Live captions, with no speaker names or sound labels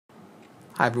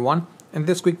Hi everyone, in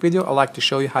this quick video I'd like to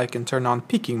show you how you can turn on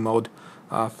peaking mode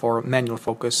for manual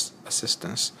focus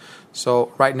assistance.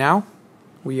 So right now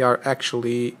we are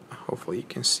actually, hopefully you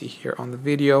can see here on the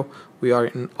video, we are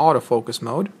in autofocus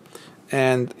mode,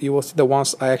 and you will see that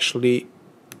once I actually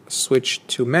switch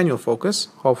to manual focus,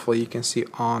 hopefully you can see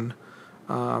on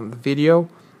the video,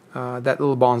 that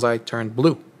little bonsai turned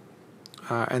blue.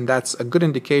 And that's a good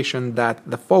indication that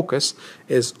the focus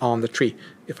is on the tree.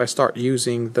 If I start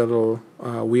using the little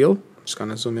wheel, I'm just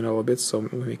going to zoom in a little bit so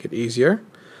we make it easier.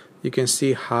 You can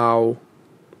see how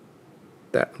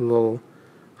that little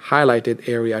highlighted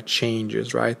area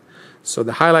changes, right? So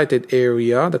the highlighted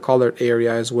area, the colored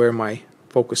area, is where my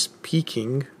focus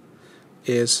peaking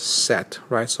is set,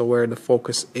 right? So where the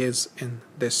focus is in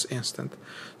this instant.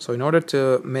 So in order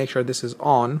to make sure this is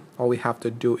on, all we have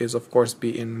to do is of course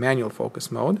be in manual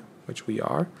focus mode, which we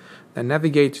are, then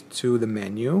navigate to the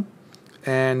menu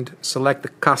and select the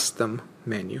custom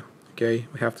menu. Okay,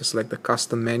 we have to select the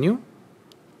custom menu,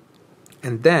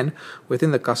 and then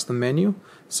within the custom menu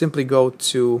simply go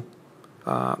to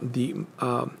the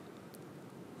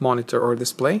monitor or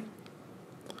display,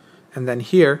 and then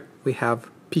here we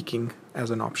have peaking as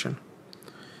an option,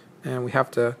 and we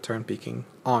have to turn peaking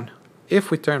on. If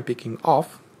we turn peaking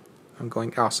off, I'm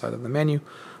going outside of the menu,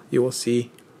 you will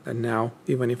see that now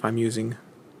even if I'm using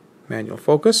manual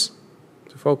focus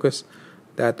to focus,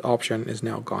 that option is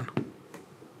now gone.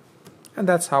 And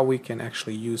that's how we can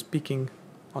actually use peaking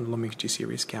on the LUMIX G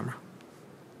Series camera.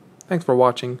 Thanks for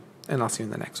watching, and I'll see you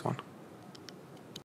in the next one.